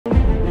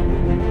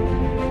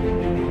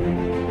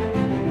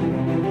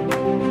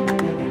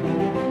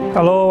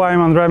Hello, I'm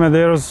André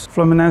Medeiros,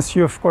 Fluminense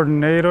Youth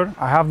Coordinator.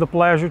 I have the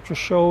pleasure to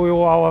show you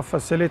our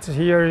facilities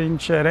here in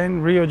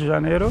Xerém, Rio de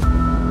Janeiro.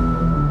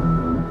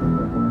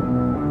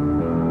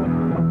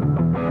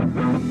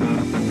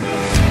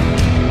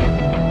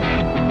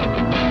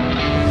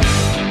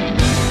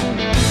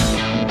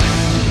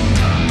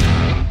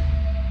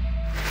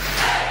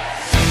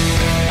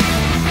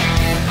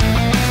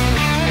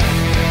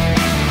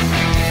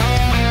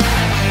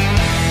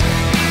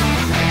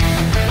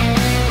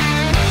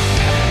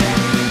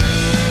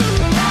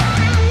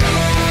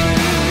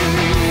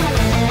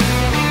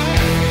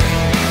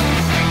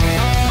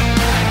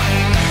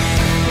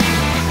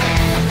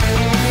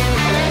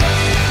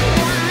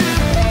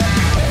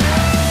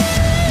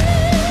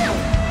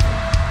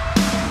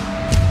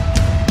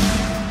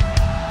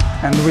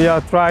 And we are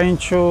trying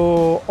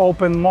to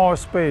open more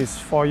space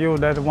for you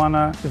that want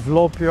to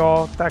develop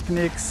your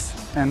techniques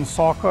in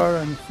soccer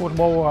and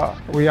football.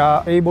 We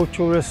are able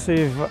to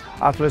receive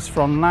athletes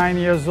from 9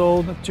 years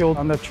old till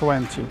under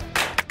 20.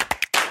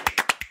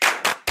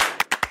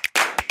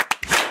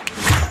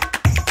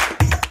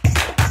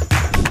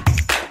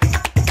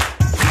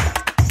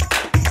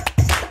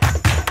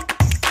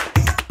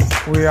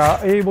 We are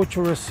able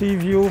to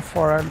receive you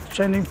for a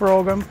training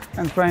program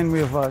and train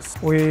with us.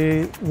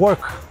 We work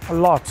a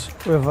lot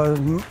with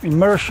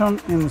immersion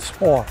in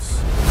sports.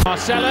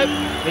 Marcelo,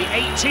 the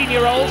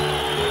 18-year-old,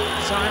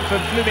 signed for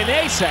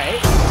Fluminense.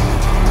 It's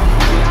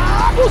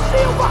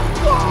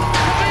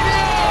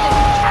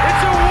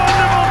a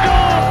wonderful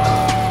goal!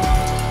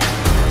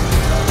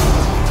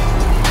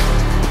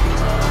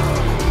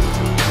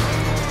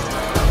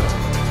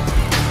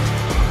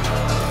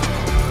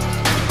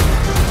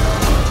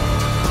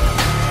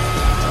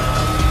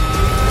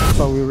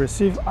 So we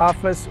receive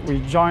athletes, we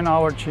join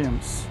our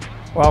teams.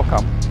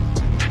 Welcome.